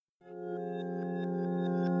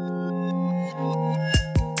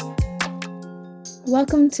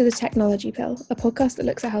Welcome to The Technology Pill, a podcast that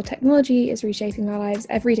looks at how technology is reshaping our lives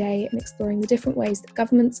every day and exploring the different ways that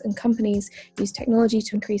governments and companies use technology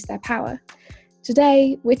to increase their power.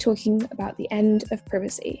 Today, we're talking about the end of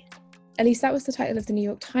privacy. At least that was the title of the New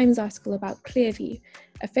York Times article about Clearview,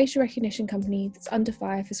 a facial recognition company that's under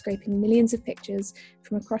fire for scraping millions of pictures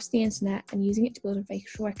from across the internet and using it to build a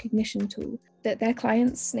facial recognition tool that their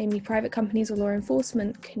clients, namely private companies or law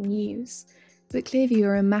enforcement, can use. But Clearview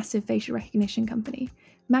are a massive facial recognition company,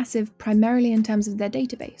 massive primarily in terms of their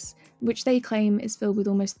database, which they claim is filled with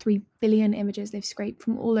almost 3 billion images they've scraped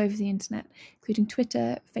from all over the internet, including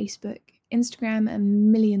Twitter, Facebook, Instagram,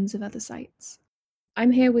 and millions of other sites.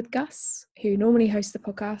 I'm here with Gus, who normally hosts the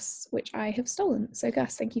podcast, which I have stolen. So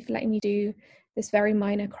Gus, thank you for letting me do this very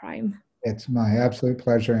minor crime. It's my absolute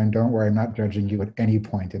pleasure, and don't worry, I'm not judging you at any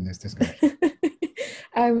point in this discussion.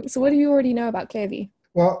 So what do you already know about Clearview?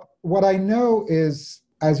 Well, what I know is,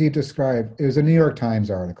 as you described, it was a New York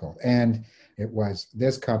Times article, and it was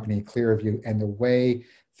this company, Clearview, and the way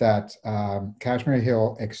that Kashmir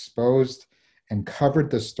Hill exposed and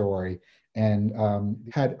covered the story and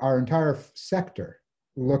had our entire sector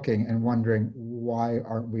looking and wondering, why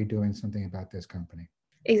aren't we doing something about this company?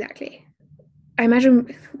 Exactly. I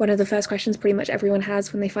imagine one of the first questions pretty much everyone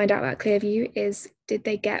has when they find out about Clearview is, did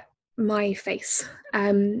they get my face?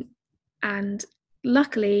 And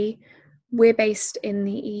luckily, we're based in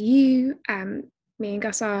the EU. Me and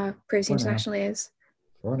Gus are Privacy International is.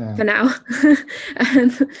 For now.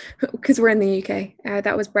 Because we're in the UK.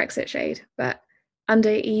 That was Brexit shade. But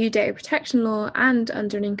under EU data protection law and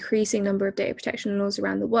under an increasing number of data protection laws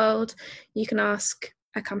around the world, you can ask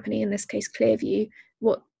a company, in this case Clearview,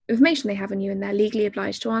 what information they have on you, and they're legally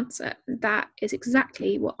obliged to answer. That is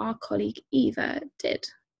exactly what our colleague Eva did.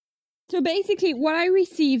 So basically what I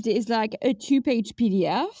received is like a 2-page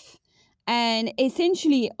PDF, and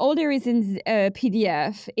essentially all there is in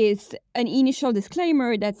PDF is an initial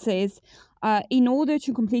disclaimer that says, in order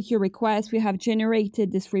to complete your request, we have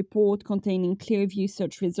generated this report containing Clearview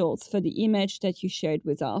search results for the image that you shared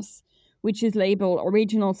with us, which is labeled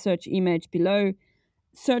original search image below.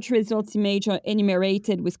 Search results image are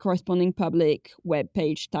enumerated with corresponding public web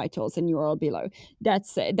page titles and URL below.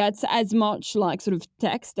 That's as much like sort of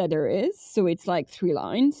text that there is. So it's like 3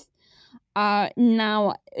 lines.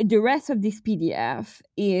 Now, the rest of this PDF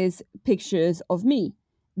is pictures of me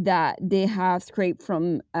that they have scraped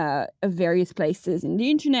from various places in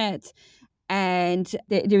the internet. And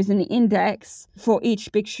there's an index for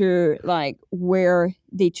each picture, like where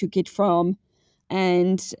they took it from.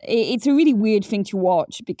 And it's a really weird thing to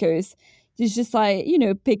watch because there's just like,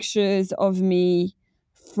 pictures of me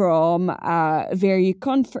from various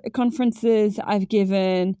conferences I've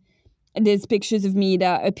given. There's pictures of me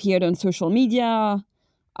that appeared on social media.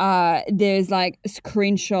 There's like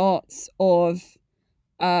screenshots of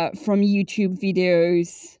from YouTube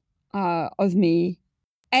videos of me.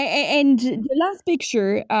 And the last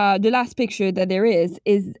picture that there is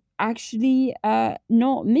actually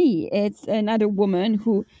not me. It's another woman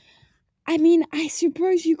who, I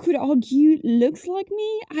suppose you could argue looks like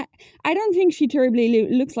me. I don't think she terribly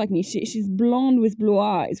looks like me. She's blonde with blue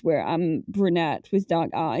eyes, where I'm brunette with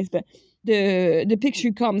dark eyes. But the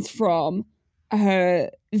picture comes from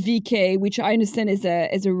her VK, which I understand is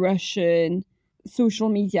a Russian social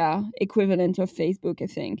media equivalent of Facebook, I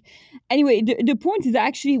think. Anyway, the point is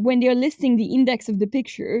actually when they're listing the index of the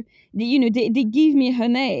picture, they give me her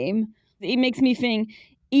name. It makes me think,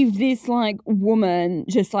 if this like woman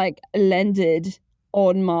just like landed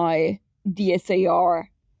on my DSAR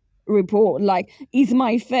report, like, is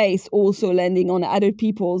my face also landing on other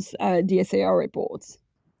people's DSAR reports?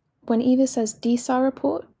 When Eva says DSAR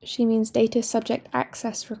report, she means Data Subject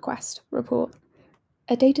Access Request report.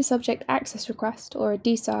 A Data Subject Access Request, or a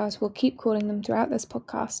DSAR as we'll keep calling them throughout this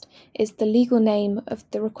podcast, is the legal name of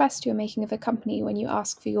the request you're making of a company when you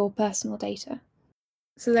ask for your personal data.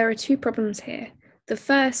 So there are 2 problems here. The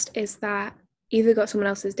first is that Eva got someone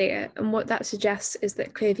else's data, and what that suggests is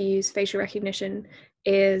that Clearview's facial recognition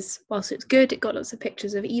is, whilst it's good, it got lots of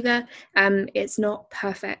pictures of Eva, it's not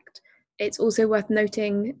perfect. It's also worth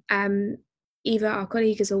noting Eva, our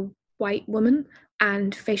colleague, is a white woman,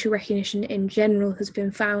 and facial recognition in general has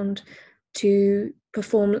been found to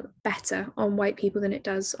perform better on white people than it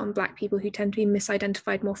does on black people, who tend to be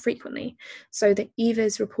misidentified more frequently. So that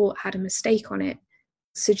Eva's report had a mistake on it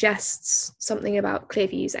suggests something about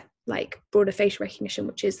Clearview's like broader facial recognition,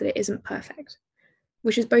 which is that it isn't perfect,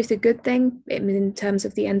 which is both a good thing in terms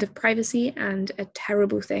of the end of privacy and a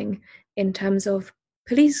terrible thing in terms of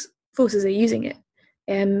police forces are using it.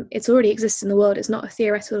 It's already exists in the world. It's not a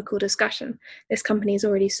theoretical discussion. This company has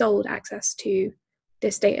already sold access to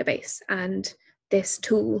this database, and this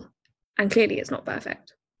tool, and clearly it's not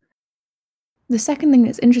perfect. The second thing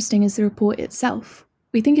that's interesting is the report itself.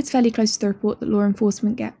 We think it's fairly close to the report that law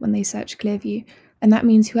enforcement get when they search Clearview, and that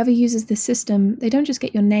means whoever uses this system, they don't just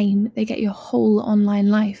get your name, they get your whole online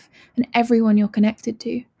life and everyone you're connected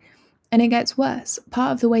to. And it gets worse.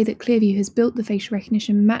 Part of the way that Clearview has built the facial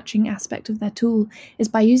recognition matching aspect of their tool is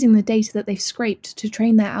by using the data that they've scraped to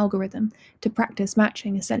train their algorithm to practice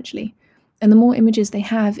matching, essentially. And the more images they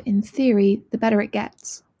have, in theory, the better it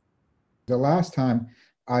gets. The last time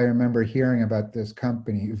I remember hearing about this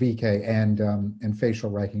company, VK, and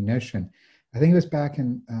facial recognition, I think it was back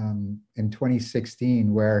in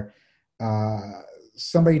 2016, where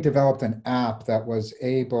somebody developed an app that was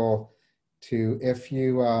able to, if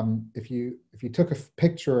you took a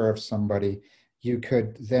picture of somebody, you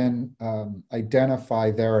could then identify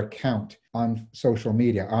their account on social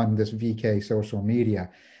media, on this VK social media.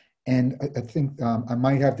 And I think I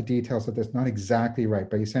might have the details of this not exactly right,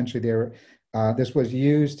 but essentially this was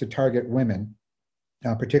used to target women,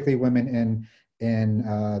 particularly women in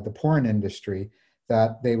the porn industry,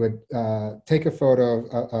 that they would take a photo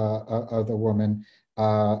of the woman,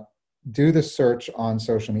 do the search on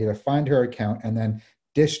social media, find her account, and then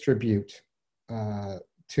distribute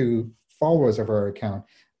to followers of her account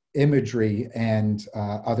imagery and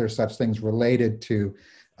other such things related to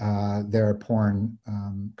their porn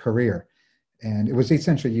career. And it was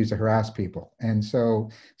essentially used to harass people. And so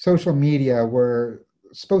social media were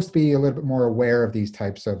supposed to be a little bit more aware of these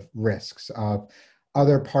types of risks of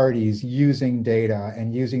other parties using data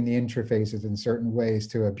and using the interfaces in certain ways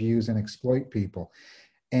to abuse and exploit people.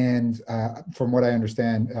 And from what I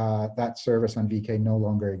understand, that service on VK no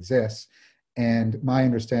longer exists. And my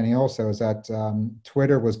understanding also is that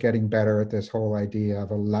Twitter was getting better at this whole idea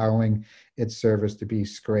of allowing its service to be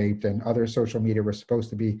scraped, and other social media were supposed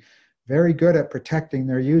to be very good at protecting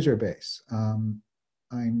their user base.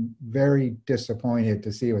 I'm very disappointed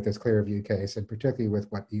to see with this Clearview case, and particularly with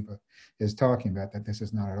what Eva is talking about, that this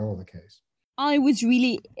is not at all the case. I was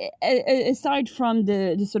really, aside from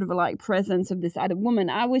the sort of like presence of this other woman,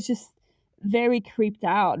 I was just very creeped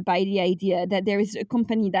out by the idea that there is a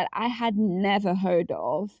company that I had never heard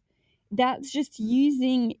of that's just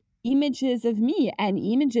using images of me and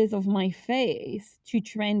images of my face to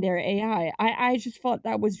train their AI. I just thought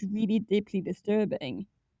that was really deeply disturbing.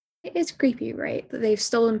 It is creepy, right? That they've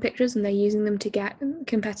stolen pictures and they're using them to get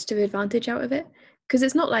competitive advantage out of it. Because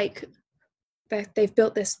it's not like they've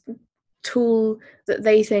built this tool that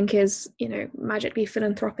they think is, magically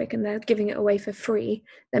philanthropic and they're giving it away for free.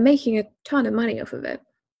 They're making a ton of money off of it.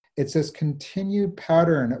 It's this continued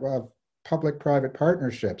pattern of public-private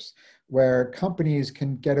partnerships where companies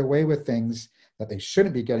can get away with things that they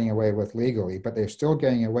shouldn't be getting away with legally, but they're still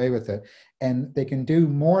getting away with it. And they can do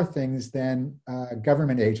more things than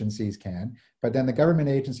government agencies can, but then the government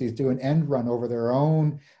agencies do an end run over their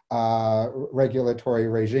own regulatory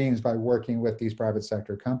regimes by working with these private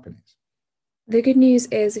sector companies. The good news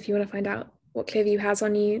is, if you want to find out what Clearview has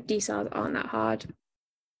on you, DSARs aren't that hard.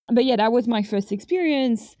 But yeah, that was my first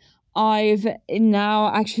experience. I've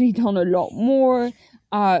now actually done a lot more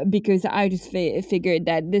because I just figured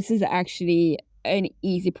that this is actually an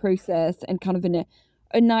easy process and kind of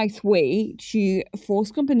a nice way to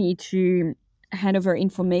force company to hand over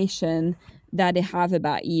information that they have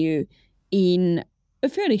about you in a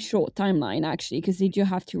fairly short timeline, actually, because they do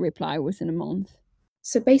have to reply within a month.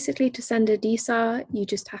 So basically, to send a DSAR, you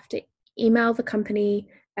just have to email the company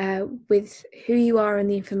with who you are and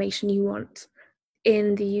the information you want.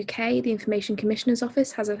 In the UK, the Information Commissioner's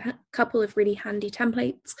Office has a couple of really handy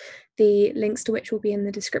templates, the links to which will be in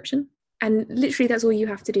the description. And literally, that's all you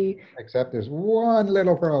have to do. Except there's one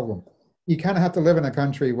little problem. You kind of have to live in a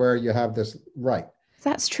country where you have this right.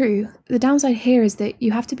 That's true. The downside here is that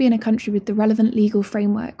you have to be in a country with the relevant legal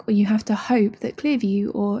framework, or you have to hope that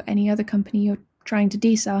Clearview or any other company you're trying to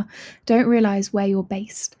DSAR don't realise where you're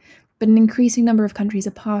based. But an increasing number of countries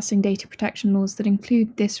are passing data protection laws that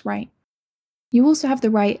include this right. You also have the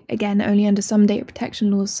right, again only under some data protection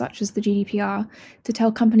laws such as the GDPR, to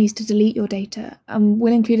tell companies to delete your data, and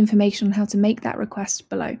we'll include information on how to make that request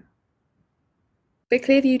below. But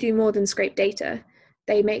Clearview do more than scrape data.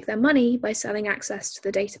 They make their money by selling access to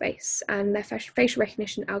the database, and their facial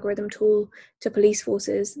recognition algorithm tool to police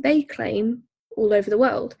forces, they claim, all over the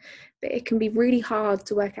world. But it can be really hard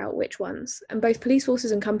to work out which ones. And both police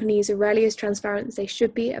forces and companies are rarely as transparent as they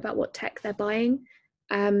should be about what tech they're buying.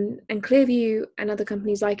 And Clearview and other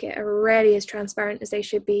companies like it are rarely as transparent as they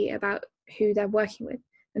should be about who they're working with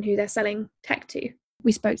and who they're selling tech to.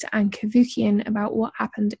 We spoke to Anne Kavukian about what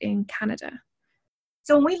happened in Canada.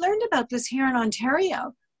 So when we learned about this here in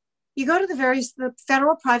Ontario, you go to the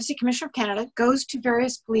Federal Privacy Commission of Canada goes to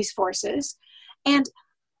various police forces, and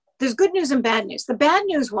there's good news and bad news. The bad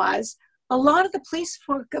news was a lot of the police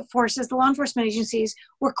forces, the law enforcement agencies,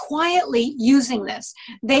 were quietly using this.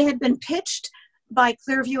 They had been pitched by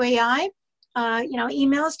Clearview AI,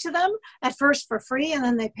 emails to them at first for free, and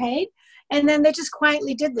then they paid. And then they just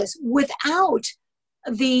quietly did this without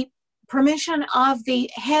the permission of the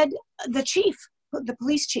chief, the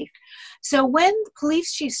police chief. So when the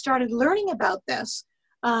police chief started learning about this,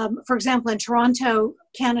 for example, in Toronto,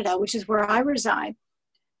 Canada, which is where I reside,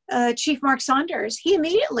 Chief Mark Saunders, he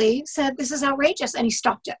immediately said, this is outrageous, and he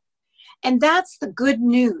stopped it. And that's the good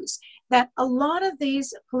news, that a lot of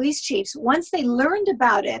these police chiefs, once they learned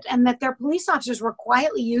about it and that their police officers were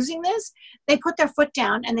quietly using this, they put their foot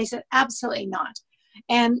down and they said, absolutely not.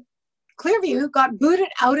 And Clearview got booted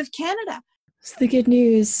out of Canada. So the good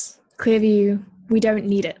news, Clearview, we don't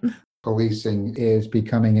need it. Policing is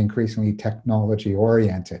becoming increasingly technology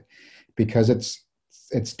oriented because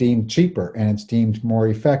it's deemed cheaper and it's deemed more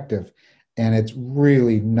effective. And it's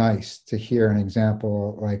really nice to hear an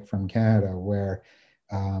example like from Canada where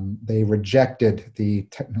they rejected the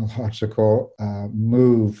technological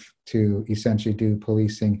move to essentially do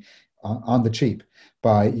policing on the cheap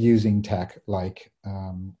by using tech like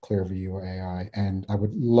Clearview AI. And I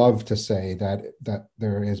would love to say that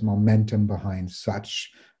there is momentum behind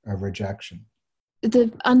such a rejection.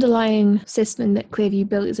 The underlying system that Clearview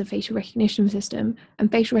built is a facial recognition system,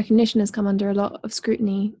 and facial recognition has come under a lot of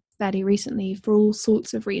scrutiny fairly recently for all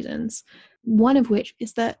sorts of reasons. One of which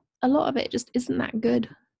is that a lot of it just isn't that good.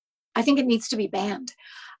 I think it needs to be banned.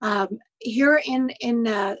 Here in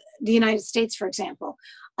the United States, for example,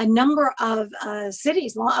 a number of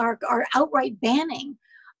cities are outright banning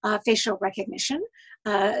facial recognition.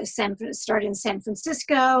 Started in San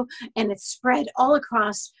Francisco, and it's spread all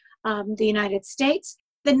across the United States.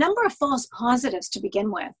 The number of false positives to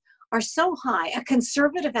begin with are so high. A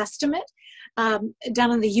conservative estimate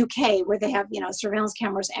done in the UK, where they have surveillance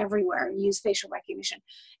cameras everywhere and use facial recognition,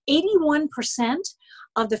 81%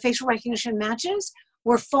 of the facial recognition matches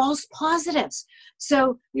were false positives.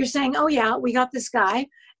 So you're saying, oh yeah, we got this guy,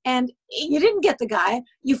 and you didn't get the guy.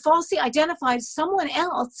 You falsely identified someone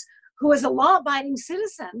else who is a law-abiding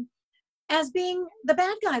citizen as being the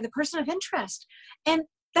bad guy, the person of interest. And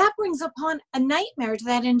that brings upon a nightmare to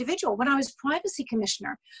that individual. When I was privacy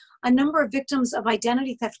commissioner, a number of victims of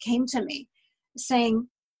identity theft came to me saying,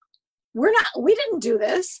 we didn't do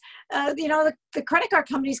this. The credit card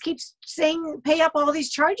companies keep saying, pay up all these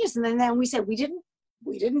charges. And then we said, we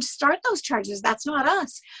didn't start those charges. That's not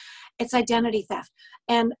us. It's identity theft.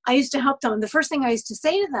 And I used to help them. And the first thing I used to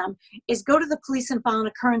say to them is go to the police and file an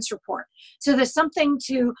occurrence report. So there's something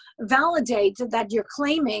to validate that you're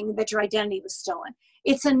claiming that your identity was stolen.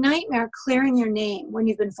 It's a nightmare clearing your name when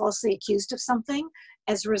you've been falsely accused of something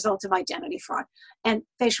as a result of identity fraud. And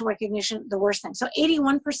facial recognition, the worst thing. So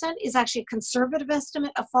 81% is actually a conservative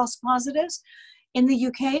estimate of false positives in the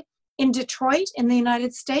UK. In Detroit, in the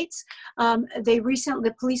United States,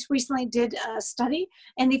 the police recently did a study,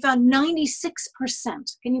 and they found 96%.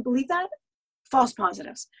 Can you believe that? False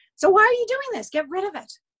positives. So why are you doing this? Get rid of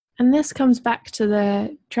it. And this comes back to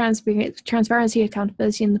the transparency,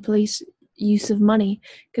 accountability, and the police use of money.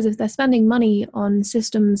 Because if they're spending money on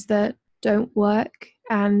systems that don't work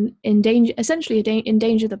and essentially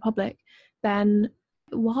endanger the public, then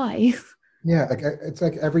why? Yeah, it's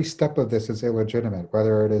like every step of this is illegitimate,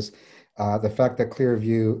 whether it is the fact that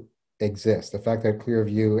Clearview exists, the fact that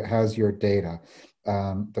Clearview has your data,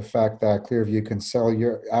 the fact that Clearview can sell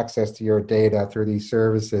your access to your data through these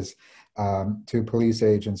services to police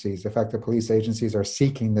agencies, the fact that police agencies are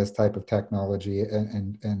seeking this type of technology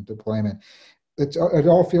and deployment. It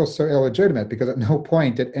all feels so illegitimate because at no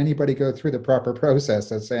point did anybody go through the proper process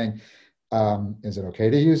of saying, is it okay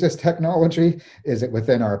to use this technology? Is it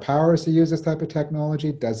within our powers to use this type of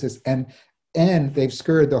technology? Does this, and they've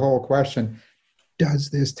skirted the whole question, does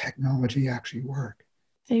this technology actually work?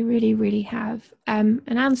 They really, really have. And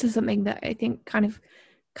answer something that I think kind of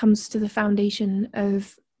comes to the foundation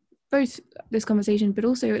of both this conversation, but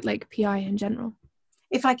also like PI in general.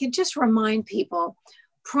 If I could just remind people,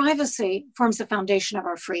 privacy forms the foundation of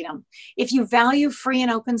our freedom. If you value free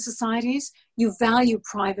and open societies, you value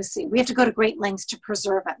privacy. We have to go to great lengths to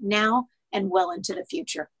preserve it now and well into the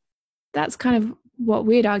future. That's kind of what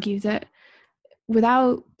we'd argue, that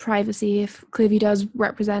without privacy, if Clearview does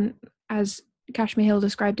represent, as Kashmir Hill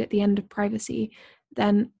described at the end of privacy,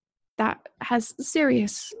 then that has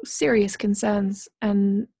serious concerns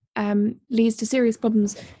and leads to serious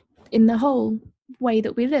problems in the whole way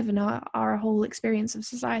that we live in our whole experience of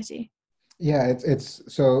society. Yeah, it's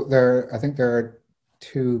so there. I think there are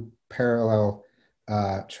two parallel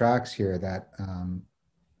tracks here that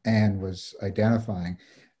Anne was identifying.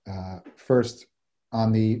 First,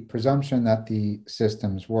 on the presumption that the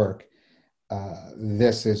systems work,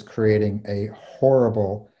 this is creating a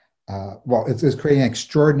horrible, it's creating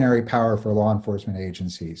extraordinary power for law enforcement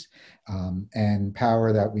agencies, and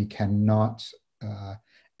power that we cannot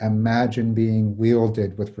imagine being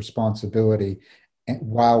wielded with responsibility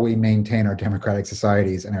while we maintain our democratic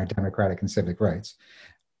societies and our democratic and civic rights.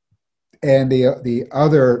 And the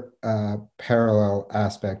other parallel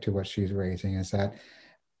aspect to what she's raising is that,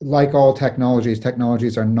 like all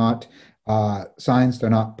technologies are not science. They're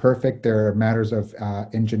not perfect. They're matters of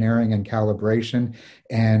engineering and calibration,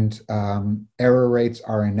 and error rates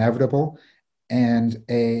are inevitable. And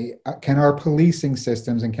can our policing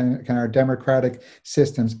systems and can our democratic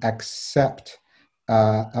systems accept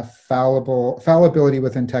a fallibility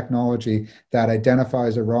within technology that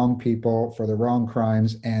identifies the wrong people for the wrong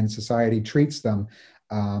crimes, and society treats them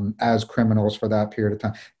as criminals for that period of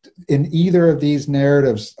time? In either of these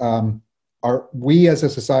narratives, are we as a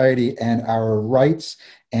society and our rights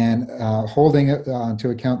and holding to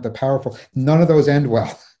account the powerful, none of those end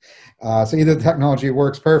well. So either the technology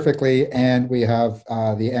works perfectly and we have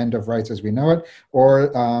the end of rights as we know it, or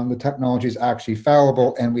the technology is actually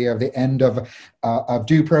fallible and we have the end of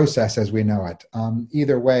due process as we know it.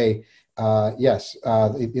 Either way, yes,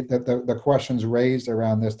 the questions raised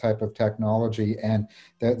around this type of technology and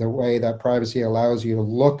the way that privacy allows you to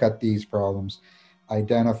look at these problems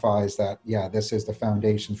identifies that, yeah, this is the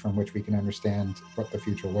foundation from which we can understand what the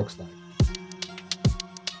future looks like.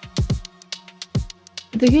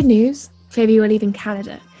 The good news, Clearview are leaving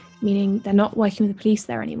Canada, meaning they're not working with the police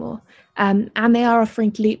there anymore. And they are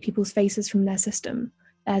offering to delete people's faces from their system.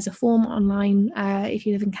 There's a form online. If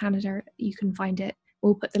you live in Canada, you can find it.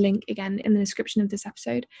 We'll put the link again in the description of this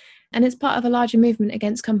episode. And it's part of a larger movement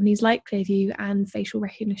against companies like Clearview and facial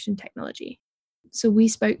recognition technology. So we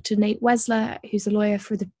spoke to Nate Wesler, who's a lawyer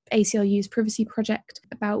for the ACLU's Privacy Project,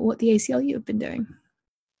 about what the ACLU have been doing.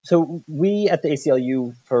 So we at the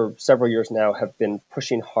ACLU for several years now have been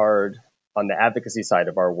pushing hard on the advocacy side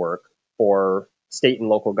of our work for state and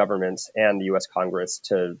local governments and the U.S. Congress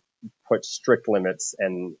to put strict limits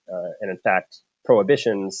and in fact,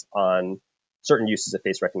 prohibitions on certain uses of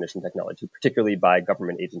face recognition technology, particularly by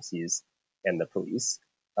government agencies and the police.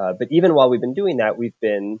 But even while we've been doing that, we've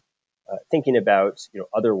been thinking about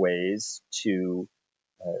other ways to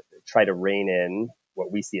try to rein in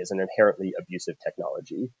what we see as an inherently abusive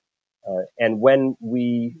technology. And when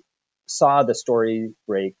we saw the story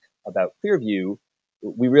break about Clearview,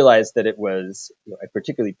 we realized that it was a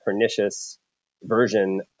particularly pernicious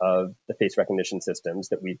version of the face recognition systems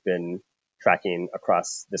that we've been tracking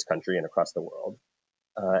across this country and across the world.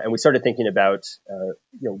 And we started thinking about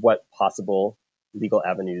what possible legal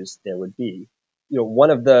avenues there would be. One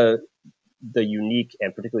of the unique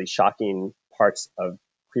and particularly shocking parts of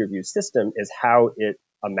Clearview's system is how it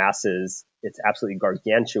amasses its absolutely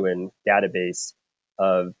gargantuan database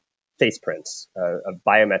of face prints, of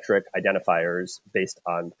biometric identifiers based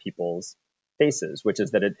on people's faces, which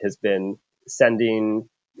is that it has been sending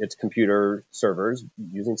its computer servers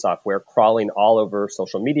using software, crawling all over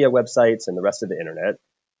social media websites and the rest of the internet,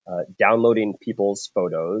 downloading people's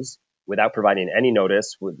photos without providing any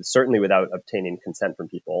notice, certainly without obtaining consent from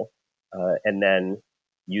people, and then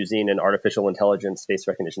using an artificial intelligence face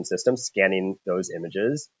recognition system, scanning those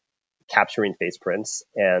images, capturing face prints,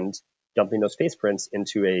 and dumping those face prints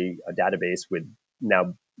into a database with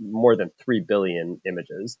now more than 3 billion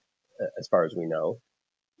images, as far as we know.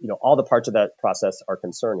 All the parts of that process are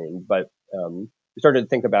concerning, but we started to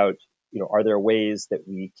think about, are there ways that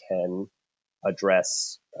we can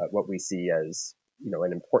address what we see as,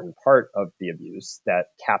 an important part of the abuse, that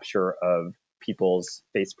capture of people's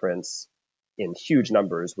face prints in huge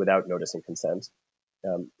numbers without notice and consent.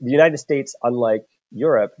 The United States, unlike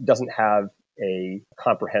Europe, doesn't have a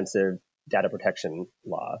comprehensive data protection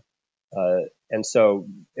law. And so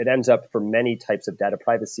it ends up, for many types of data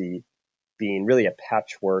privacy, being really a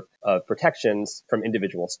patchwork of protections from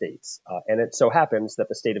individual states. And it so happens that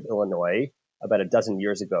the state of Illinois, about a dozen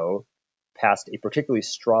years ago, passed a particularly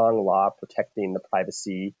strong law protecting the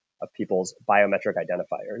privacy of people's biometric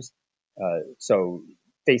identifiers. So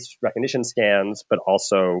face recognition scans, but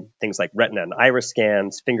also things like retina and iris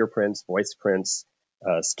scans, fingerprints, voice prints,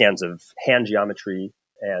 scans of hand geometry,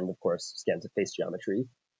 and of course, scans of face geometry.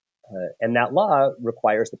 And that law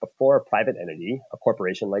requires that before a private entity, a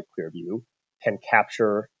corporation like Clearview, can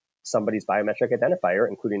capture somebody's biometric identifier,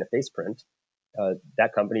 including a face print,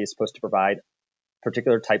 that company is supposed to provide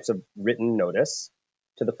particular types of written notice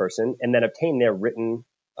to the person and then obtain their written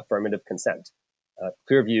affirmative consent.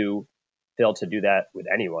 Clearview failed to do that with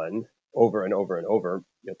anyone over and over and over,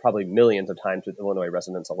 probably millions of times with Illinois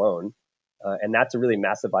residents alone. And that's a really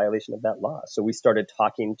massive violation of that law. So we started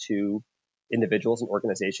talking to individuals and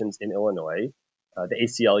organizations in Illinois. The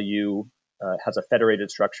ACLU has a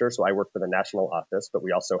federated structure, so I work for the national office, but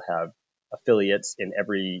we also have affiliates in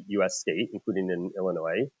every U.S. state, including in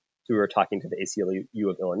Illinois. So we were talking to the ACLU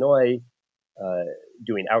of Illinois,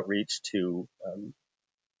 doing outreach to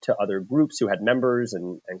other groups who had members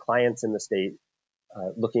and clients in the state,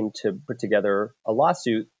 looking to put together a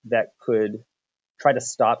lawsuit that could try to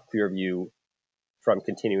stop Clearview from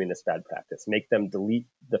continuing this bad practice, make them delete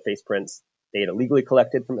the face prints they had illegally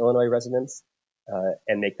collected from Illinois residents,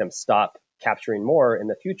 and make them stop capturing more in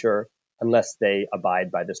the future unless they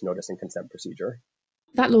abide by this notice and consent procedure.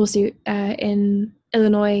 That lawsuit in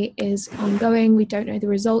Illinois is ongoing. We don't know the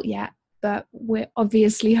result yet, but we're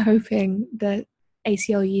obviously hoping that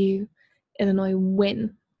ACLU Illinois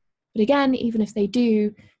win. But again, even if they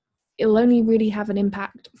do, it'll only really have an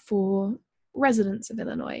impact for residents of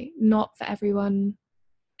Illinois, not for everyone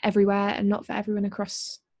everywhere and not for everyone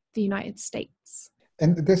across the United States.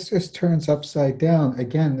 And this just turns upside down.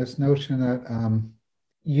 Again, this notion that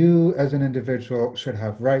you as an individual should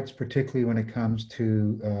have rights, particularly when it comes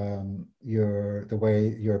to the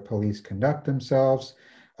way your police conduct themselves.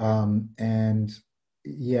 And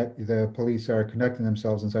yet the police are conducting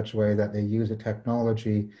themselves in such a way that they use a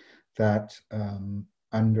technology that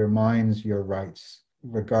undermines your rights,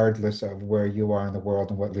 regardless of where you are in the world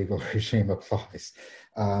and what legal regime applies.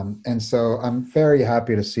 And so I'm very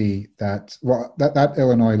happy to see that, that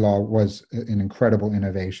Illinois law was an incredible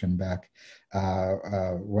innovation back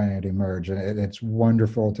when it emerged. And it's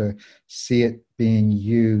wonderful to see it being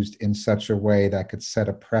used in such a way that could set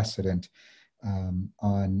a precedent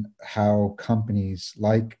on how companies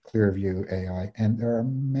like Clearview AI, and there are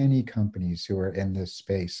many companies who are in this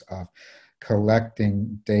space of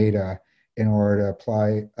collecting data in order to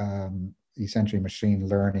apply essentially machine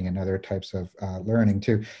learning and other types of learning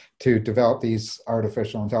to develop these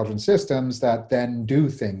artificial intelligence systems that then do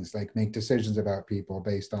things like make decisions about people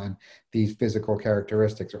based on these physical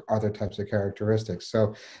characteristics or other types of characteristics.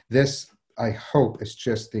 So this, I hope, is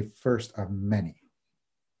just the first of many.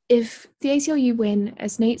 If the ACLU win,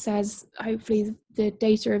 as Nate says, hopefully the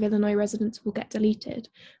data of Illinois residents will get deleted.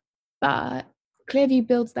 But Clearview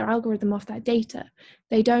builds their algorithm off that data.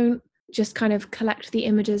 They don't just kind of collect the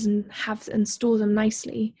images and store them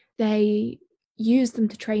nicely. They use them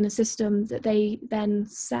to train a system that they then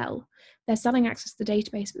sell. They're selling access to the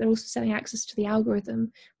database, but they're also selling access to the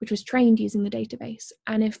algorithm, which was trained using the database.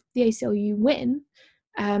 And if the ACLU win,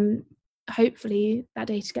 hopefully that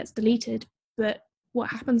data gets deleted. But what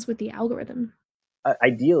happens with the algorithm?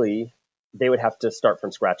 Ideally, they would have to start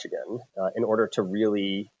from scratch again in order to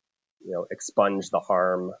really, expunge the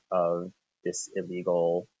harm of this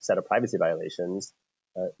illegal set of privacy violations,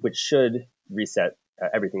 which should reset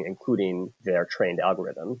everything, including their trained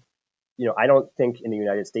algorithm. I don't think in the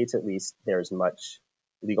United States, at least, there's much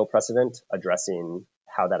legal precedent addressing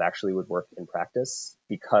how that actually would work in practice,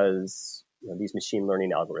 because these machine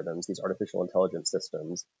learning algorithms, these artificial intelligence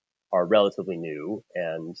systems, are relatively new,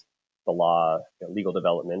 and the law, legal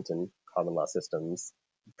development and common law systems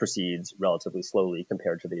proceeds relatively slowly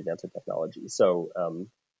compared to the advance of technology. So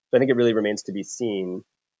I think it really remains to be seen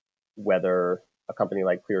whether a company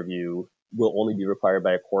like Clearview will only be required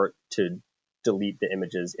by a court to delete the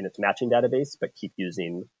images in its matching database, but keep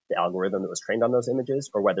using the algorithm that was trained on those images,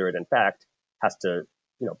 or whether it in fact has to,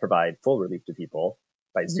 provide full relief to people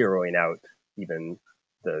by zeroing out even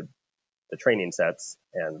the training sets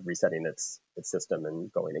and resetting its system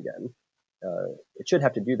and going again. It should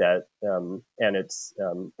have to do that. And it's,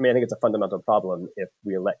 I think it's a fundamental problem if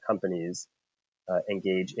we let companies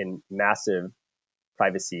engage in massive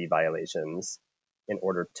privacy violations in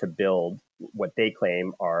order to build what they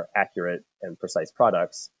claim are accurate and precise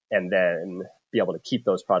products, and then be able to keep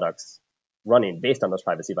those products running based on those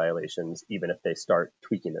privacy violations, even if they start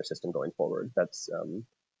tweaking their system going forward.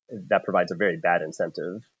 That provides a very bad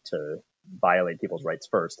incentive to violate people's rights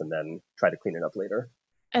first and then try to clean it up later.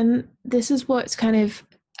 And this is what's kind of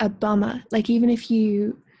a bummer. Like, even if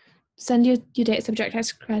you send your data subject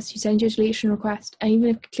access request, you send your deletion request, and even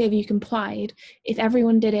if Clearview complied, if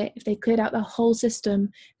everyone did it, if they cleared out the whole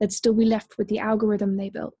system, they'd still be left with the algorithm they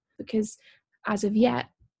built. Because as of yet,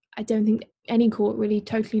 I don't think any court really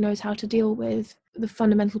totally knows how to deal with the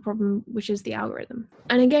fundamental problem, which is the algorithm.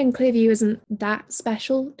 And again, Clearview isn't that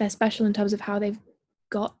special. They're special in terms of how they've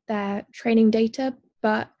got their training data,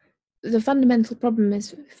 but the fundamental problem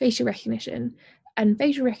is facial recognition, and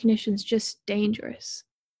facial recognition is just dangerous.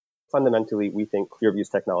 fundamentally, we think Clearview's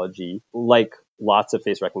technology, like lots of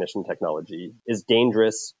face recognition technology, is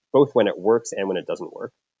dangerous both when it works and when it doesn't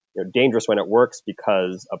work. Dangerous when it works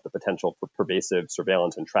because of the potential for pervasive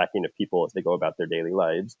surveillance and tracking of people as they go about their daily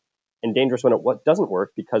lives, and dangerous when it doesn't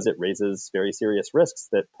work because it raises very serious risks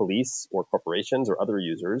that police or corporations or other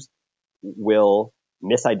users will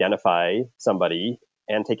misidentify somebody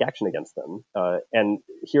and take action against them. And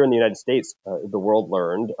here in the United States, the world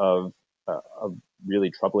learned of a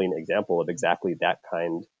really troubling example of exactly that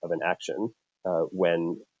kind of an action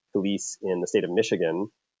when police in the state of Michigan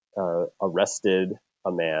arrested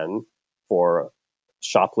a man for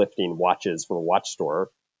shoplifting watches from a watch store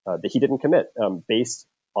that he didn't commit, based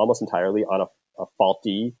almost entirely on a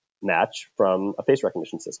faulty match from a face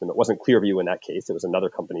recognition system. It wasn't Clearview in that case. It was another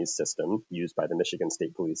company's system used by the Michigan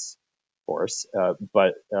State Police Force.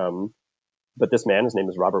 But this man, his name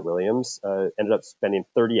is Robert Williams, ended up spending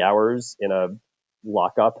 30 hours in a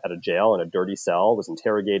lockup at a jail in a dirty cell, was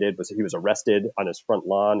interrogated, he was arrested on his front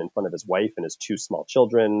lawn in front of his wife and his two small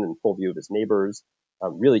children in full view of his neighbors,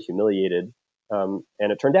 really humiliated. And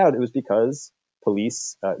it turned out it was because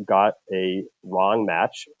police got a wrong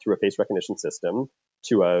match through a face recognition system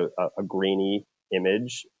to a grainy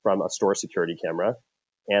image from a store security camera,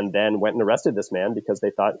 and then went and arrested this man because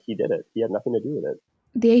they thought he did it. He had nothing to do with it.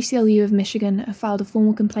 The ACLU of Michigan have filed a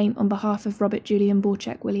formal complaint on behalf of Robert Julian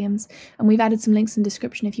Borchek Williams, and we've added some links in the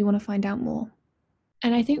description if you want to find out more.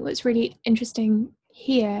 And I think what's really interesting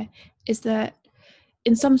here is that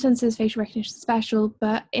in some senses facial recognition is special,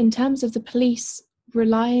 but in terms of the police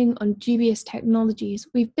relying on dubious technologies,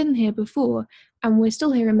 we've been here before, and we're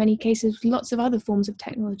still here in many cases with lots of other forms of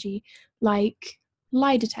technology, like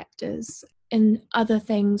lie detectors and other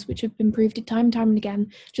things which have been proved time and time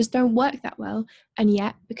again just don't work that well. And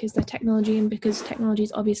yet, because they're technology and because technology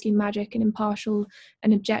is obviously magic and impartial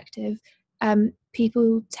and objective,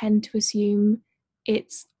 people tend to assume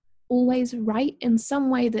it's always right in some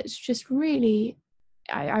way that's just really,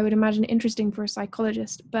 I would imagine, interesting for a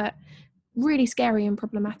psychologist, but really scary and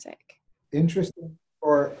problematic. Interesting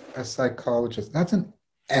for a psychologist. That's an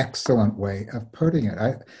excellent way of putting it.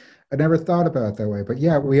 I never thought about it that way. But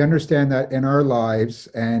yeah, we understand that in our lives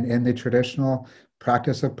and in the traditional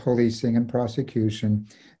practice of policing and prosecution,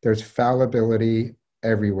 there's fallibility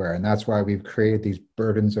everywhere. And that's why we've created these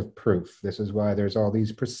burdens of proof. This is why there's all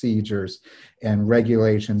these procedures and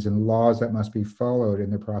regulations and laws that must be followed in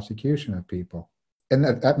the prosecution of people. And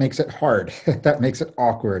that makes it hard. That makes it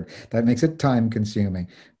awkward. That makes it time consuming.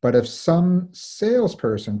 But if some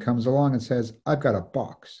salesperson comes along and says, I've got a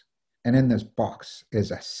box, and in this box is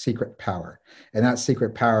a secret power. And that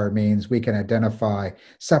secret power means we can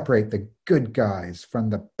separate the good guys from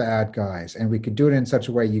the bad guys. And we can do it in such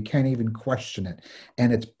a way you can't even question it.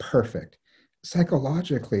 And it's perfect.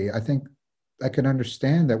 Psychologically, I think I can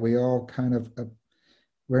understand that we all kind of,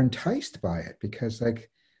 we're enticed by it because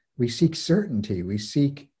we seek certainty. We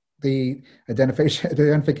seek the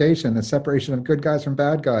identification, the separation of good guys from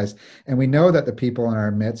bad guys. And we know that the people in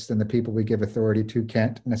our midst and the people we give authority to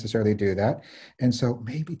can't necessarily do that. And so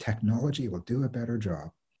maybe technology will do a better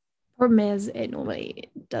job. Problem is, it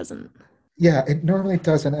normally doesn't. Yeah, it normally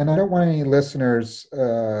doesn't. And I don't want any listeners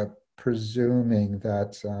presuming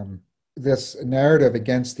that this narrative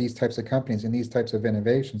against these types of companies and these types of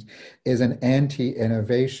innovations is an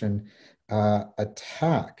anti-innovation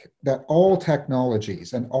attack. That all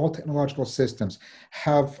technologies and all technological systems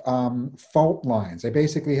have fault lines. They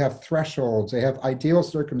basically have thresholds. They have ideal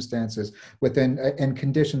circumstances within and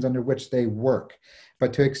conditions under which they work.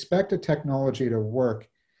 But to expect a technology to work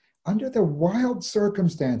under the wild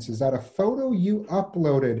circumstances that a photo you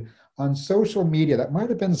uploaded on social media that might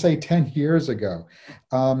have been, say, 10 years ago,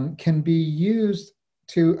 can be used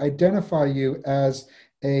to identify you as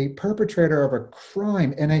a perpetrator of a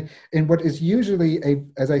crime in what is usually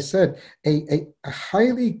as I said, a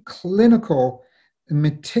highly clinical,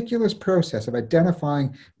 meticulous process of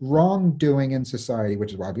identifying wrongdoing in society,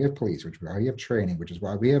 which is why we have police, which is why we have training, which is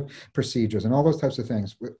why we have procedures and all those types of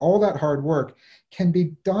things. All that hard work can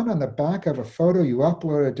be done on the back of a photo you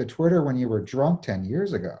uploaded to Twitter when you were drunk 10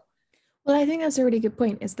 years ago. Well, I think that's a really good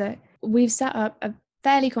point, is that we've set up a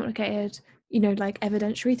fairly complicated,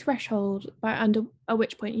 evidentiary threshold under at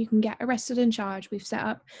which point you can get arrested and charged. We've set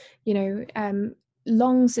up,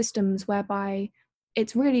 long systems whereby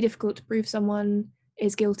it's really difficult to prove someone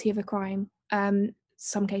is guilty of a crime.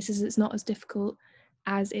 Some cases it's not as difficult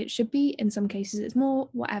as it should be. In some cases it's more,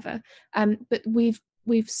 whatever. But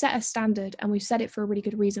we've set a standard, and we've set it for a really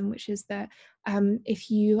good reason, which is that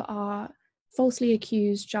if you are falsely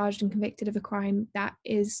accused, charged and convicted of a crime that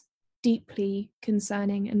is deeply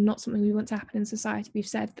concerning and not something we want to happen in society, we've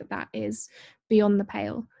said that is beyond the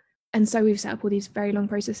pale. And so we've set up all these very long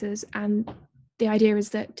processes, and the idea is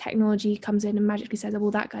that technology comes in and magically says, oh,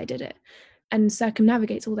 well, that guy did it, and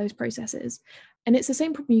circumnavigates all those processes. And it's the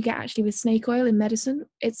same problem you get actually with snake oil in medicine.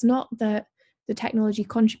 It's not that the technology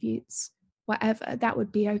contributes whatever, that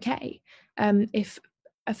would be okay. If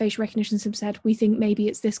a facial recognition system said, we think maybe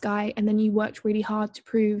it's this guy, and then you worked really hard to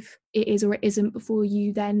prove it is or it isn't before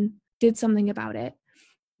you then did something about it.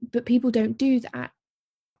 But people don't do that.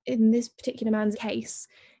 In this particular man's case,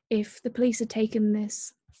 if the police had taken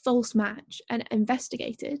this false match and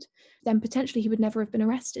investigated, then potentially he would never have been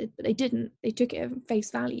arrested. But they didn't. They took it at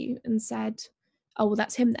face value and said, oh, well,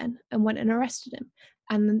 that's him then, and went and arrested him.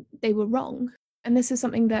 And they were wrong. And this is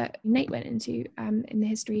something that Nate went into in the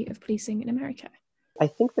history of policing in America. I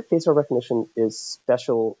think that facial recognition is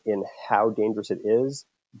special in how dangerous it is,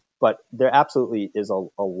 but there absolutely is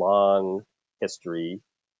a long history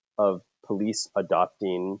of police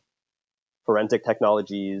adopting forensic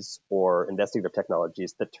technologies or investigative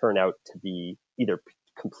technologies that turn out to be either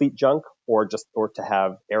complete junk or to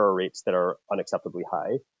have error rates that are unacceptably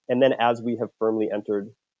high. And then as we have firmly entered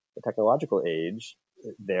the technological age,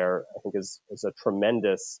 there I think is a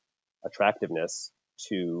tremendous attractiveness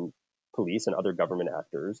to police and other government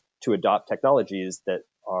actors to adopt technologies that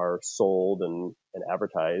are sold and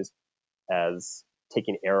advertised as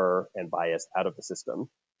taking error and bias out of the system.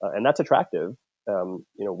 And that's attractive.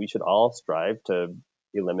 We should all strive to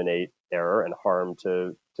eliminate error and harm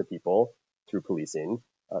to people through policing.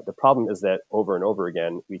 The problem is that over and over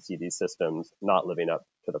again, we see these systems not living up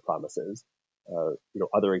to the promises.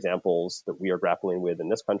 Other examples that we are grappling with in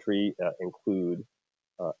this country include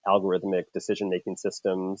algorithmic decision-making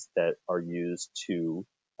systems that are used to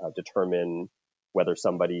determine whether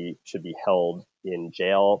somebody should be held in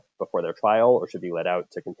jail before their trial or should be let out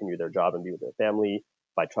to continue their job and be with their family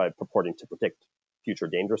by purporting to predict future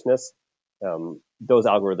dangerousness. Those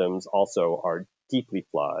algorithms also are deeply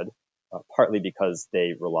flawed, partly because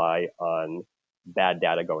they rely on bad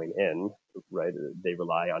data going in, right? They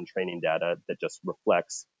rely on training data that just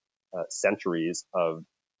reflects centuries of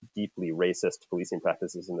deeply racist policing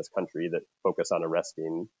practices in this country that focus on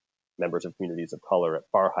arresting members of communities of color at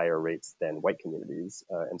far higher rates than white communities.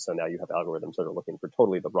 And so now you have algorithms that are looking for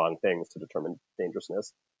totally the wrong things to determine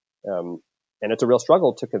dangerousness. And it's a real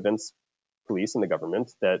struggle to convince police and the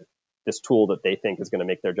government that this tool that they think is going to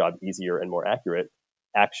make their job easier and more accurate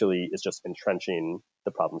actually is just entrenching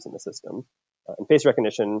the problems in the system. And face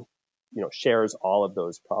recognition, shares all of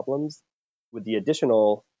those problems with the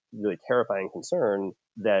additional really terrifying concern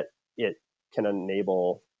that it can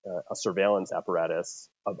enable a surveillance apparatus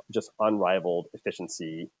of just unrivaled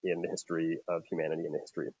efficiency in the history of humanity and the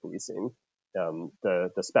history of policing.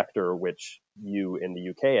 The specter which you in the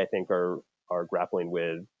UK, I think, are grappling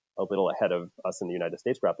with a little ahead of us in the United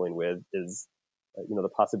States grappling with is, the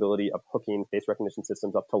possibility of hooking face recognition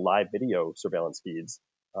systems up to live video surveillance feeds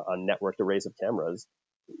on networked arrays of cameras,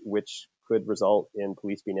 which could result in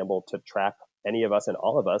police being able to track any of us and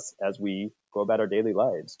all of us as we go about our daily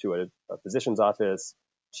lives, to a physician's office,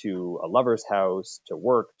 to a lover's house, to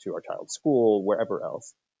work, to our child's school, wherever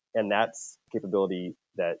else. And that's a capability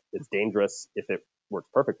that is dangerous if it works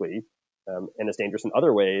perfectly, and it's dangerous in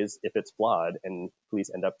other ways if it's flawed and police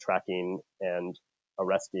end up tracking and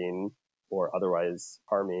arresting or otherwise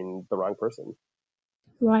harming the wrong person.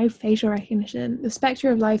 Live facial recognition. The spectre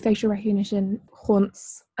of live facial recognition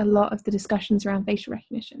haunts a lot of the discussions around facial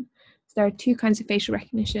recognition. So there are two kinds of facial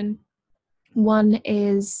recognition. One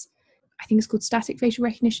is, I think it's called static facial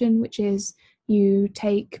recognition, which is you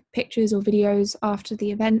take pictures or videos after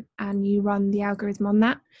the event and you run the algorithm on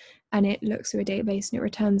that, and it looks through a database and it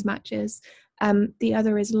returns matches. The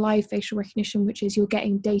other is live facial recognition, which is you're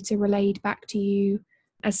getting data relayed back to you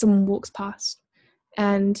as someone walks past.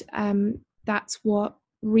 And that's what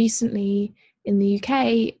recently in the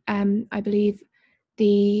UK, I believe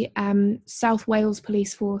the South Wales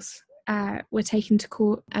police force were taken to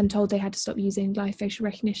court and told they had to stop using live facial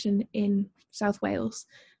recognition in South Wales.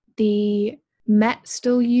 The Met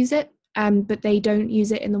still use it, but they don't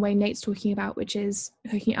use it in the way Nate's talking about, which is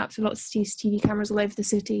hooking it up to lots of CCTV cameras all over the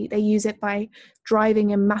city. They use it by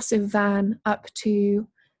driving a massive van up to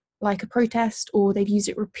like a protest, or they've used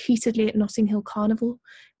it repeatedly at Notting Hill Carnival,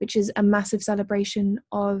 which is a massive celebration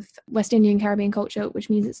of West Indian Caribbean culture,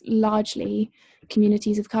 which means it's largely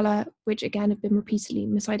communities of colour, which again have been repeatedly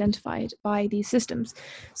misidentified by these systems.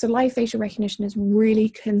 So live facial recognition is really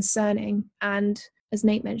concerning, and as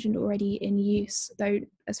Nate mentioned, already in use, though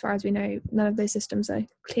as far as we know, none of those systems are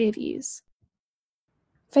Clearview's.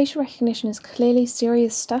 Facial recognition is clearly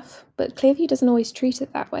serious stuff, but Clearview doesn't always treat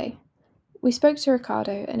it that way. We spoke to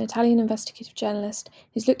Riccardo, an Italian investigative journalist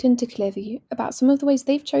who's looked into Clearview, about some of the ways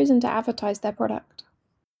they've chosen to advertise their product.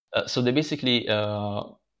 So they basically,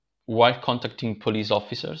 while contacting police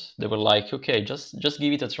officers, they were like, okay, just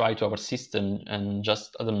give it a try to our system and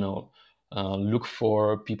just, I don't know, look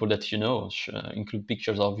for people that you know, include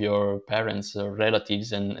pictures of your parents or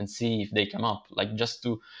relatives and see if they come up, like just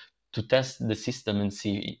to test the system and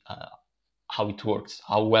see how it works,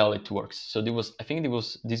 how well it works. So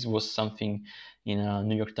this was something in a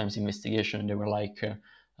New York Times investigation. They were like,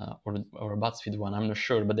 or a BuzzFeed one, I'm not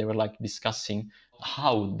sure, but they were like discussing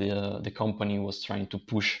how the company was trying to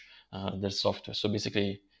push their software. So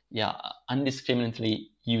basically, yeah, indiscriminately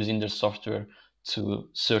using their software to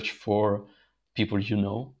search for people you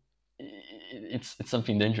know. It's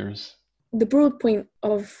something dangerous. The broad point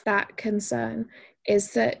of that concern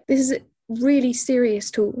is that this is a really serious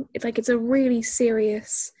tool. It's a really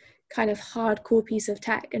serious kind of hardcore piece of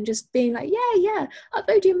tech, and just being like, yeah,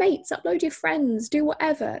 upload your mates, upload your friends, do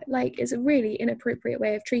whatever, like, is a really inappropriate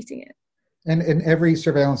way of treating it. And in every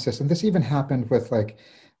surveillance system, this even happened with like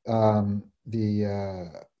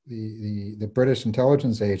the British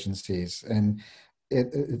intelligence agencies, and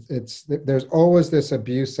it's there's always this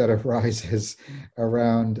abuse that arises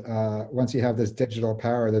around once you have this digital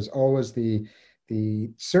power. There's always the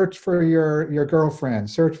search for your girlfriend,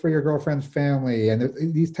 search for your girlfriend's family, and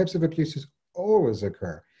these types of abuses always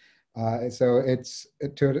occur. So it's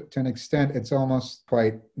to an extent, it's almost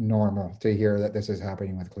quite normal to hear that this is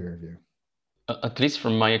happening with Clearview. At least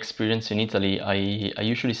from my experience in Italy, I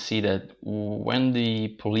usually see that when the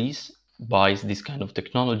police buys these kind of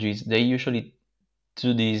technologies, they usually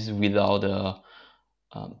do this without a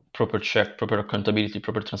proper check, proper accountability,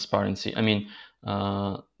 proper transparency. I mean,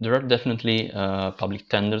 there are definitely public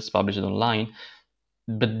tenders published online,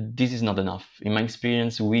 but this is not enough. In my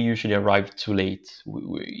experience, we usually arrive too late.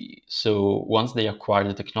 So once they acquire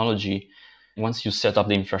the technology, once you set up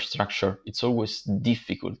the infrastructure, it's always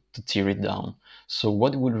difficult to tear it down. So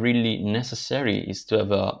what would really necessary is to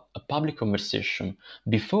have a public conversation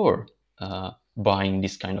before buying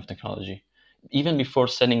this kind of technology. Even before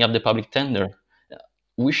setting up the public tender,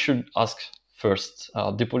 we should ask first,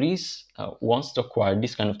 the police wants to acquire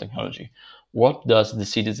this kind of technology. What does the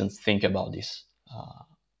citizens think about this?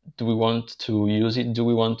 Do we want to use it? Do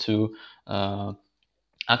we want to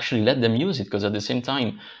actually let them use it? Because at the same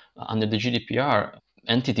time, under the GDPR,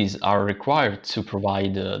 entities are required to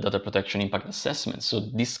provide data protection impact assessments. So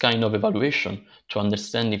this kind of evaluation to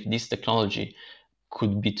understand if this technology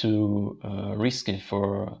could be too risky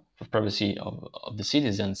for privacy of the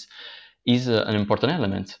citizens is an important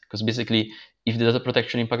element. Because basically, if the data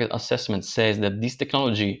protection impact assessment says that this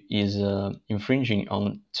technology is infringing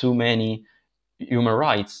on too many human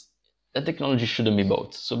rights, that technology shouldn't be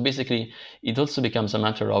bought. So basically, it also becomes a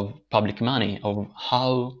matter of public money, of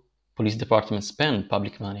how police departments spend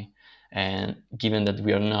public money. And given that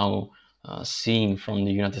we are now seeing from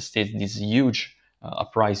the United States this huge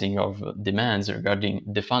uprising of demands regarding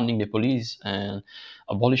defunding the police and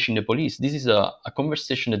abolishing the police, this is a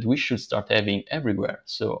conversation that we should start having everywhere.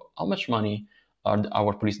 So how much money are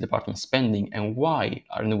our police departments spending, and why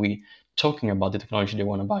aren't we talking about the technology they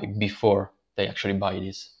want to buy before they actually buy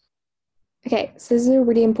this? Okay, so this is a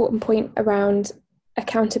really important point around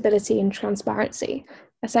accountability and transparency.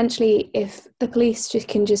 Essentially, if the police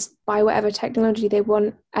can just buy whatever technology they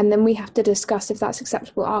want, and then we have to discuss if that's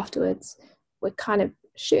acceptable afterwards, we're kind of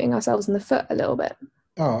shooting ourselves in the foot a little bit.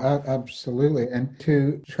 Oh, absolutely. And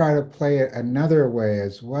to try to play it another way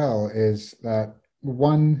as well is that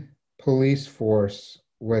one police force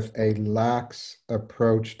with a lax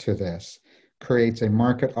approach to this creates a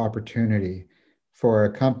market opportunity for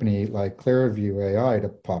a company like Clearview AI to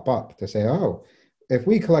pop up to say, oh, if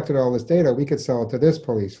we collected all this data, we could sell it to this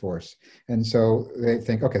police force. And so they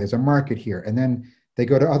think, okay, there's a market here. And then they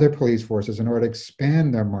go to other police forces in order to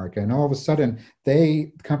expand their market. And all of a sudden,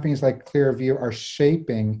 companies like Clearview are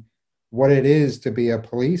shaping what it is to be a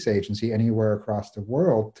police agency anywhere across the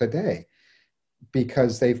world today,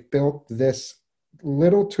 because they've built this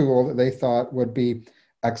little tool that they thought would be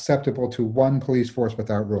acceptable to one police force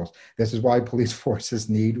without rules. This is why police forces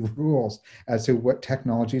need rules as to what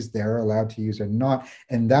technologies they're allowed to use or not.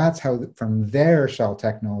 And that's how from there shall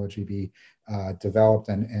technology be developed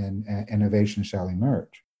and innovation shall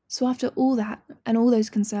emerge. So after all that and all those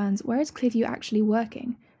concerns, where is Clearview actually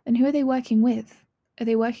working? And who are they working with? Are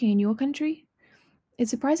they working in your country?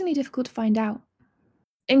 It's surprisingly difficult to find out.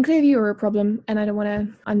 And Clearview are a problem, and I don't want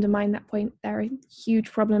to undermine that point. They're a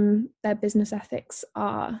huge problem. Their business ethics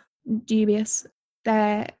are dubious.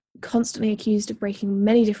 They're constantly accused of breaking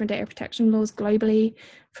many different data protection laws globally.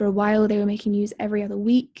 For a while, they were making news every other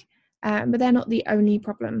week. But they're not the only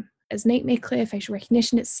problem. As Nate made clear, facial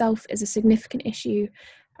recognition itself is a significant issue,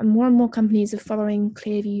 and more companies are following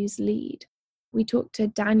Clearview's lead. We talked to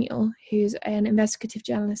Daniel, who's an investigative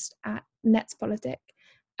journalist at Netspolitik,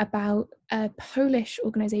 about a Polish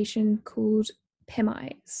organization called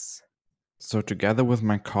PimEyes. So together with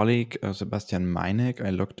my colleague Sebastian Meinek, I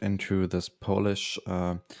looked into this Polish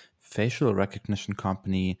facial recognition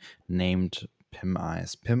company named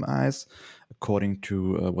PimEyes. PimEyes, according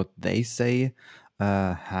to what they say,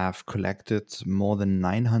 have collected more than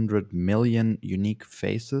 900 million unique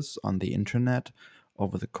faces on the internet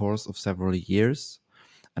over the course of several years.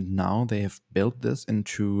 And now they have built this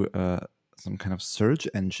into some kind of search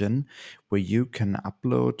engine where you can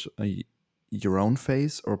upload your own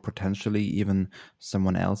face or potentially even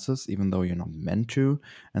someone else's, even though you're not meant to.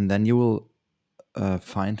 And then you will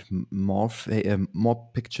find more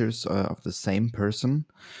pictures of the same person,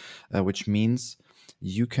 which means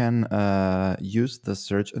you can use the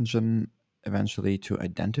search engine eventually to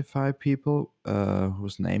identify people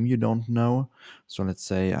whose name you don't know. So let's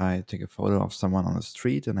say I take a photo of someone on the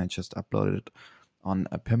street and I just upload it on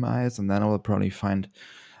a PimEyes, and then I will probably find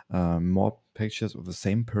more pictures of the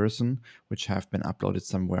same person which have been uploaded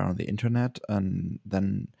somewhere on the internet, and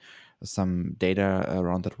then some data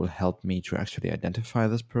around that will help me to actually identify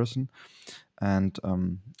this person. And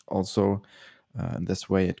also in this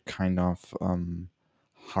way it kind of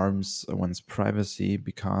harms one's privacy,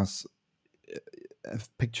 because a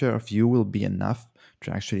picture of you will be enough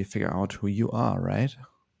to actually figure out who you are, right?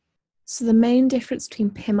 So the main difference between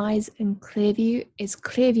PimEyes and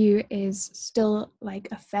Clearview is still like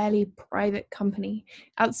a fairly private company.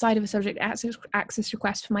 Outside of a subject access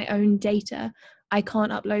request for my own data, I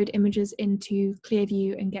can't upload images into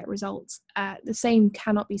Clearview and get results. The same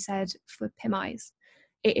cannot be said for PimEyes.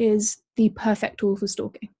 It is the perfect tool for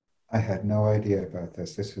stalking. I had no idea about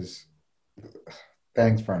this.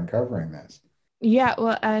 Thanks for uncovering this. Yeah,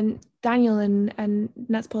 well, and Daniel and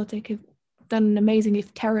Netspolitik have done an amazing,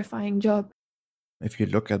 if terrifying job. If you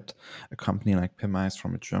look at a company like PimEyes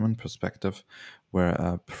from a German perspective,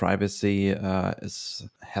 where privacy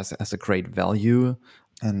has a great value,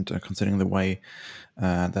 and considering the way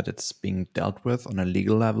that it's being dealt with on a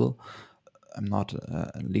legal level, I'm not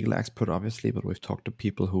a legal expert, obviously, but we've talked to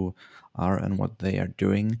people who are, and what they are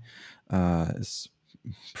doing is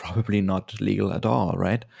probably not legal at all,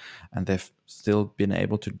 right? And they've still been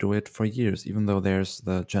able to do it for years, even though there's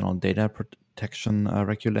the general data protection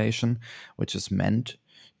regulation, which is meant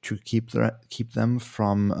to keep them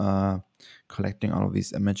from collecting all of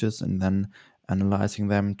these images and then analyzing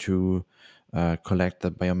them to collect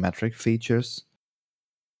the biometric features.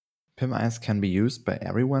 PimEyes can be used by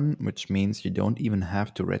everyone, which means you don't even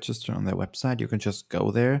have to register on their website. You can just go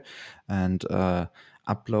there and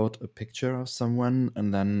upload a picture of someone,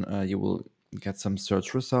 and then you will get some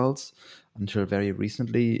search results. Until very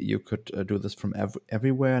recently, you could do this from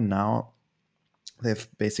everywhere. Now they've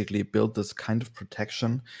basically built this kind of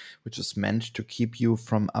protection, which is meant to keep you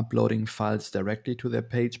from uploading files directly to their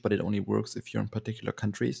page, but it only works if you're in particular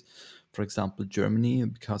countries. For example, Germany,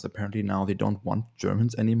 because apparently now they don't want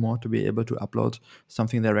Germans anymore to be able to upload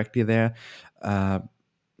something directly there.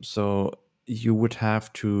 So you would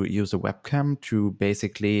have to use a webcam to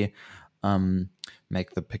basically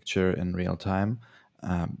make the picture in real time.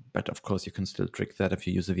 But of course, you can still trick that if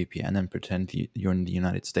you use a VPN and pretend you're in the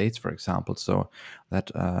United States, for example. So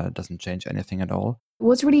that doesn't change anything at all.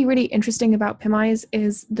 What's really, really interesting about PimEyes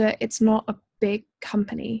is that it's not a big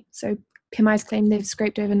company. So PimEyes claim they've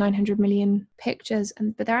scraped over 900 million pictures,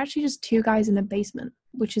 but they're actually just two guys in a basement,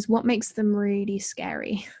 which is what makes them really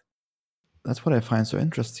scary. That's what I find so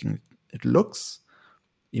interesting. It looks,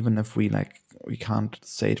 even if we can't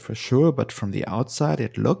say it for sure, but from the outside,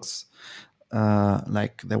 it looks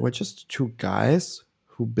like there were just two guys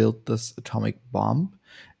who built this atomic bomb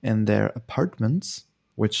in their apartments,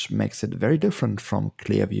 which makes it very different from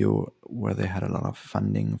Clearview, where they had a lot of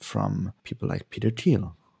funding from people like Peter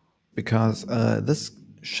Thiel. Because this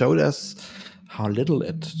showed us how little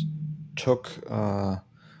it took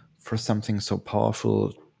for something so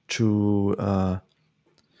powerful to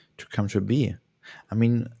come to be. I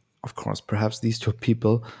mean, of course, perhaps these two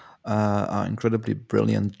people are incredibly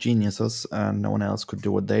brilliant geniuses, and no one else could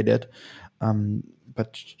do what they did.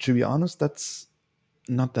 But to be honest, that's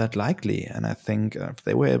not that likely. And I think if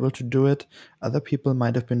they were able to do it, other people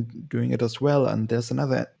might have been doing it as well. And there's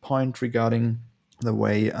another point regarding the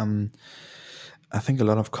way I think a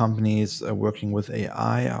lot of companies working with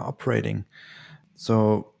AI are operating.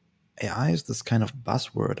 So AI is this kind of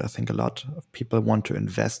buzzword. I think a lot of people want to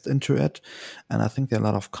invest into it. And I think there are a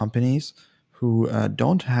lot of companies who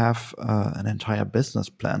don't have an entire business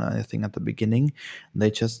plan or anything at the beginning.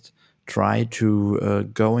 They just try to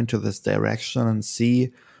go into this direction and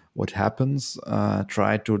see what happens,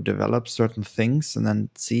 try to develop certain things, and then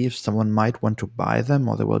see if someone might want to buy them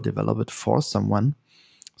or they will develop it for someone.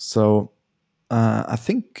 So I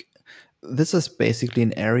think this is basically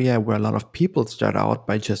an area where a lot of people start out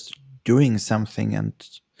by just doing something, and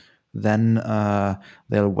then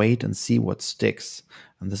they'll wait and see what sticks.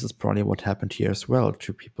 And this is probably what happened here as well.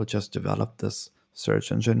 Two people just developed this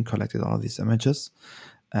search engine, collected all of these images.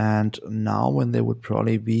 And now when they would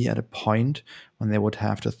probably be at a point when they would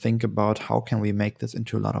have to think about how can we make this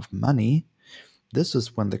into a lot of money, this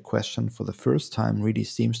is when the question for the first time really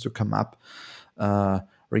seems to come up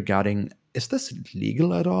regarding, is this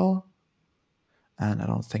legal at all? And I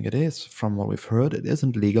don't think it is. From what we've heard, it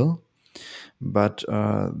isn't legal. But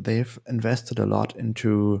they've invested a lot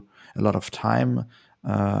of time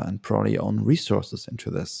and probably own resources into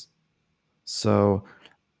this. So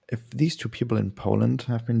if these two people in Poland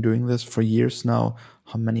have been doing this for years now,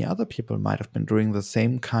 how many other people might have been doing the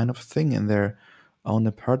same kind of thing in their own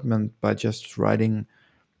apartment by just writing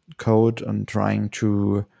code and trying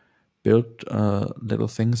to build little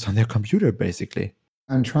things on their computer, basically?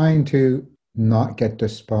 I'm trying to not get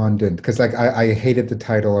despondent because I hated the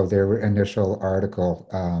title of their initial article.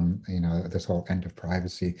 This whole end of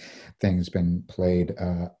privacy thing's been played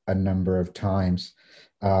a number of times.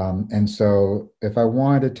 And so if I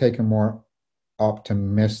wanted to take a more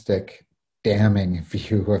optimistic, damning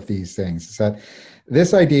view of these things, is that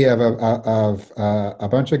this idea of a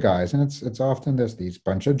bunch of guys, and it's often these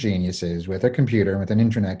bunch of geniuses with a computer and with an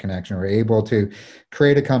internet connection, are able to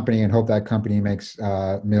create a company and hope that company makes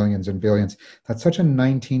millions and billions. That's such a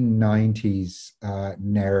 1990s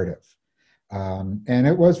narrative. And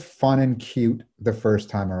it was fun and cute the first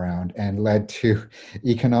time around and led to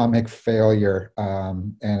economic failure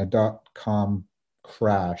and a dot-com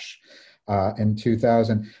crash in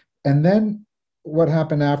 2000. And then what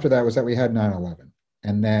happened after that was that we had 9/11.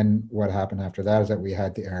 And then what happened after that is that we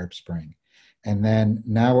had the Arab Spring. And then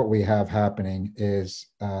now what we have happening is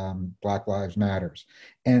Black Lives Matters.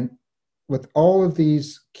 And with all of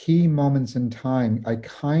these key moments in time, I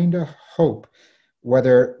kind of hope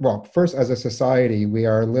first, as a society, we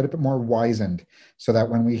are a little bit more wizened so that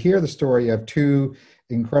when we hear the story of two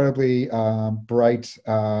incredibly bright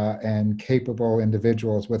and capable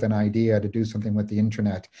individuals with an idea to do something with the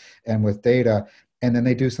internet and with data, and then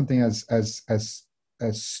they do something as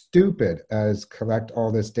stupid as collect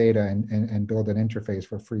all this data and build an interface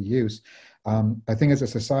for free use. I think as a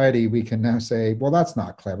society, we can now say, well, that's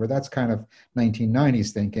not clever. That's kind of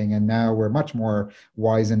 1990s thinking. And now we're much more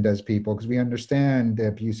wizened as people because we understand the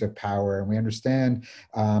abuse of power and we understand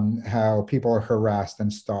how people are harassed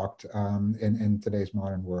and stalked in today's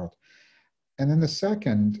modern world. And then the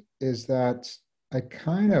second is that I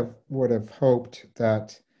kind of would have hoped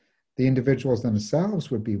that the individuals themselves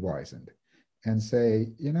would be wizened and say,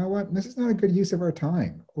 you know what, this is not a good use of our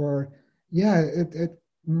time. Or, yeah, it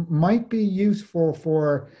might be useful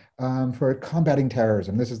for combating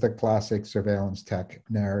terrorism. This is the classic surveillance tech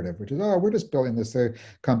narrative, which is, oh, we're just building this to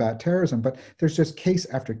combat terrorism. But there's just case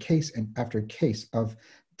after case and after case of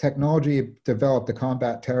technology developed to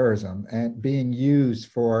combat terrorism and being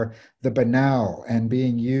used for the banal and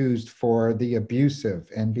being used for the abusive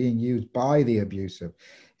and being used by the abusive.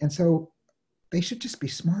 And so they should just be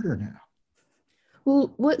smarter now.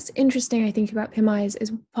 Well, what's interesting, I think, about PimEyes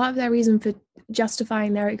is part of their reason for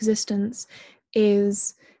justifying their existence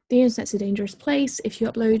is the internet's a dangerous place. If you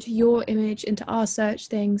upload your image into our search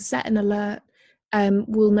thing, set an alert,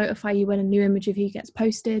 we'll notify you when a new image of you gets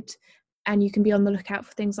posted, and you can be on the lookout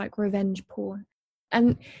for things like revenge porn.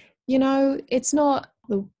 And, it's not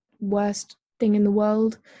the worst thing in the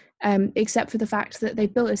world, except for the fact that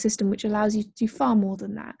they've built a system which allows you to do far more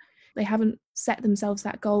than that. They haven't set themselves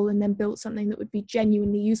that goal and then built something that would be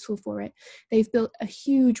genuinely useful for it. They've built a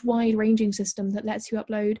huge, wide-ranging system that lets you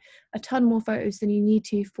upload a ton more photos than you need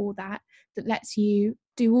to for that lets you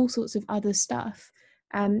do all sorts of other stuff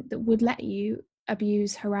that would let you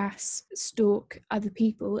abuse, harass, stalk other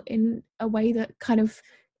people in a way that kind of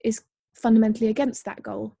is fundamentally against that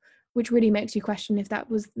goal, which really makes you question if that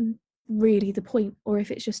was really the point or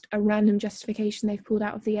if it's just a random justification they've pulled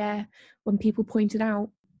out of the air when people pointed out.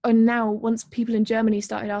 And now, once people in Germany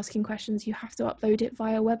started asking questions, you have to upload it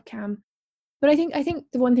via webcam. But I think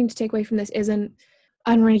the one thing to take away from this isn't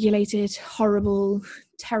unregulated, horrible,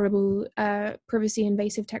 terrible, privacy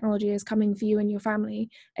invasive technology is coming for you and your family.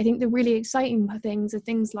 I think the really exciting things are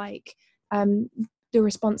things like the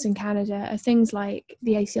response in Canada, are things like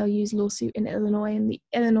the ACLU's lawsuit in Illinois and the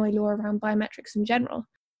Illinois law around biometrics in general.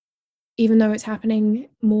 even though it's happening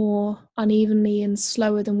more unevenly and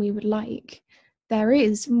slower than we would like, there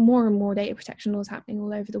is more and more data protection laws happening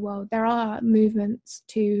all over the world. There are movements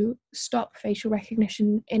to stop facial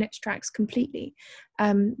recognition in its tracks completely,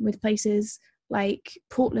 with places like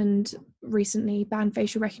Portland recently banned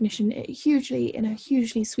facial recognition in a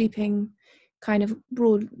hugely sweeping kind of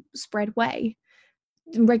broad spread way.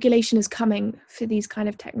 Regulation is coming for these kind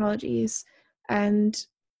of technologies, and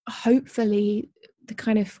hopefully the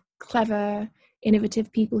kind of clever,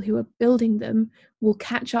 innovative people who are building them will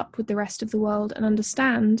catch up with the rest of the world and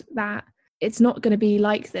understand that it's not going to be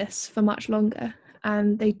like this for much longer,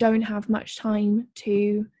 and they don't have much time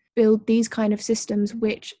to build these kind of systems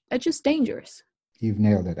which are just dangerous. You've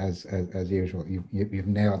nailed it, as usual. You've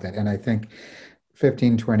nailed it. And I think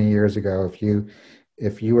 15, 20 years ago,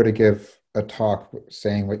 if you were to give a talk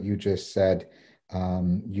saying what you just said,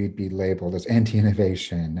 you'd be labeled as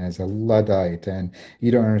anti-innovation, as a Luddite, and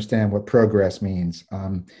you don't understand what progress means.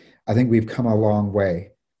 I think we've come a long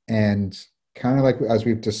way. And kind of like as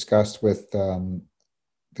we've discussed with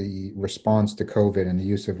the response to COVID and the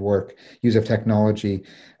use of technology,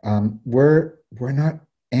 we're not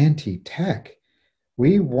anti-tech.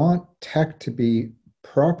 We want tech to be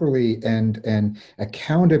properly and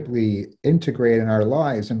accountably integrate in our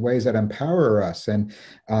lives in ways that empower us and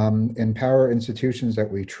empower institutions that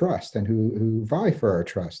we trust and who vie for our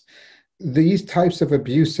trust. These types of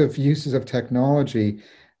abusive uses of technology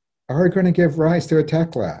are going to give rise to a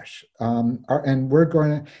techlash. And we're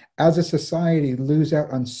going to, as a society, lose out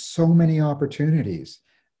on so many opportunities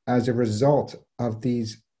as a result of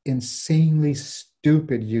these insanely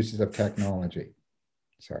stupid uses of technology.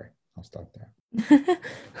 Sorry, I'll stop there.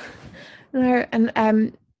 No,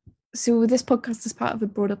 and so this podcast is part of a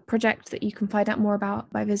broader project that you can find out more about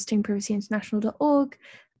by visiting privacyinternational.org,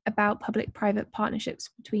 about public-private partnerships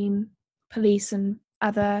between police and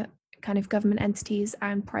other kind of government entities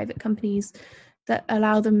and private companies that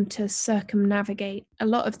allow them to circumnavigate a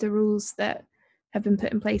lot of the rules that have been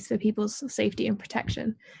put in place for people's safety and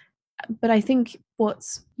protection. But I think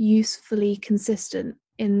what's usefully consistent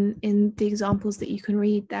in the examples that you can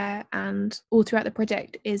read there and all throughout the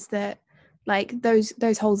project is that like those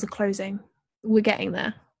holes are closing. We're getting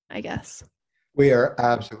there, I guess. We are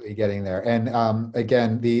absolutely getting there. And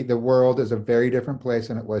again, the world is a very different place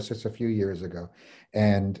than it was just a few years ago.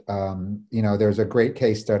 And, there's a great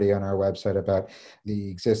case study on our website about the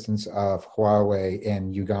existence of Huawei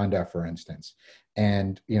in Uganda, for instance.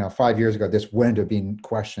 And, 5 years ago, this wouldn't have been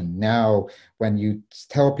questioned. Now, when you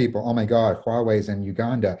tell people, oh my God, Huawei's in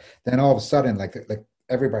Uganda, then all of a sudden, like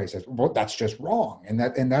everybody says, well, that's just wrong.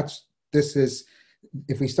 This is,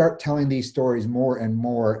 if we start telling these stories more and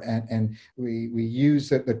more, and we use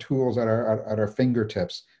the tools at our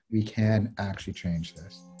fingertips, we can actually change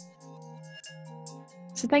this.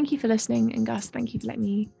 So thank you for listening, and Gus, thank you for letting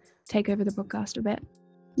me take over the podcast a bit.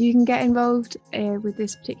 You can get involved with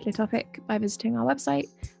this particular topic by visiting our website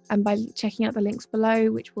and by checking out the links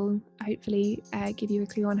below, which will hopefully give you a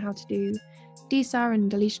clue on how to do DSAR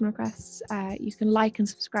and deletion requests. You can like and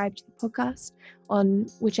subscribe to the podcast on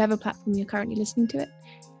whichever platform you're currently listening to it.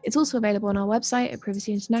 It's also available on our website at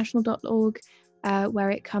privacyinternational.org,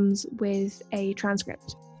 where it comes with a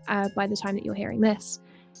transcript by the time that you're hearing this.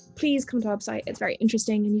 Please come to our website, it's very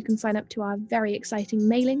interesting, and you can sign up to our very exciting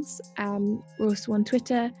mailings. We're also on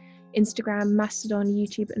Twitter, Instagram, Mastodon,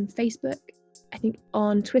 YouTube, and Facebook. I think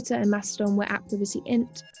on Twitter and Mastodon we're at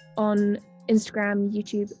privacyint. On Instagram,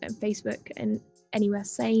 YouTube, and Facebook, and anywhere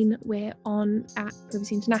sane, we're on at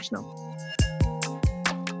Privacy International.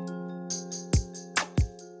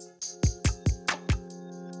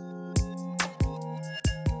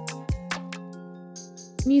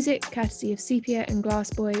 Music courtesy of Sepia and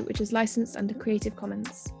Glassboy, which is licensed under Creative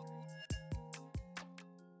Commons.